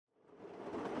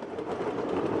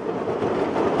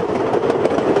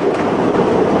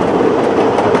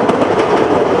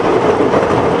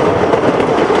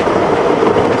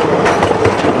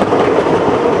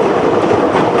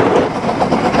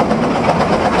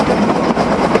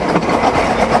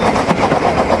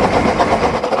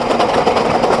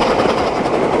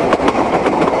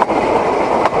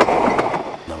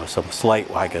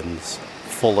slate wagons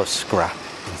full of scrap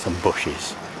and some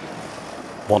bushes.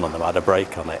 One of them had a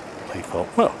brake on it. We thought,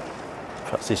 well,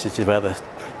 perhaps this is where the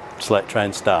slate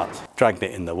train starts. Dragged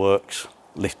it in the works,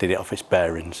 lifted it off its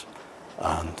bearings,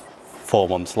 and 4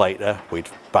 months later we'd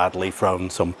badly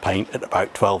thrown some paint at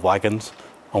about 12 wagons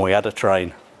and we had a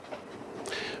train.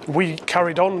 We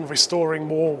carried on restoring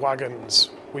more wagons.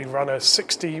 We ran a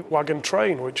 60 wagon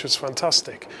train, which was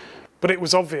fantastic. But it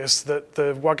was obvious that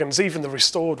the wagons, even the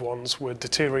restored ones, were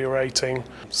deteriorating.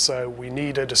 So we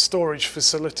needed a storage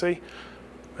facility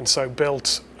and so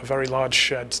built a very large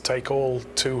shed to take all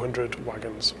 200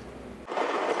 wagons.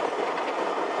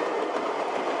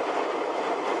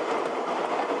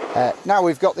 Now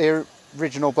we've got the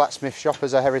original blacksmith shop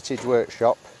as a heritage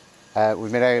workshop.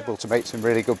 We've been able to make some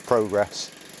really good progress.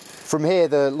 From here,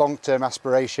 the long-term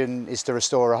aspiration is to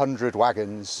restore 100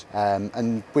 wagons,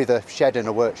 and with a shed and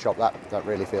a workshop, that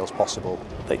really feels possible.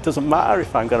 It doesn't matter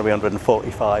if I'm going to be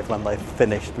 145 when they've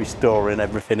finished restoring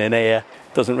everything in here.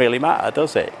 It doesn't really matter,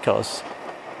 does it? Because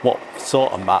what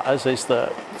sort of matters is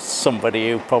that somebody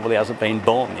who probably hasn't been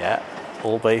born yet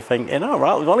will be thinking, oh,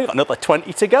 right, we've only got another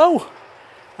 20 to go.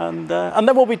 And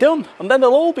then we'll be done, and then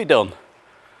they'll all be done.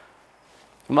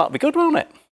 And that'll be good, won't it?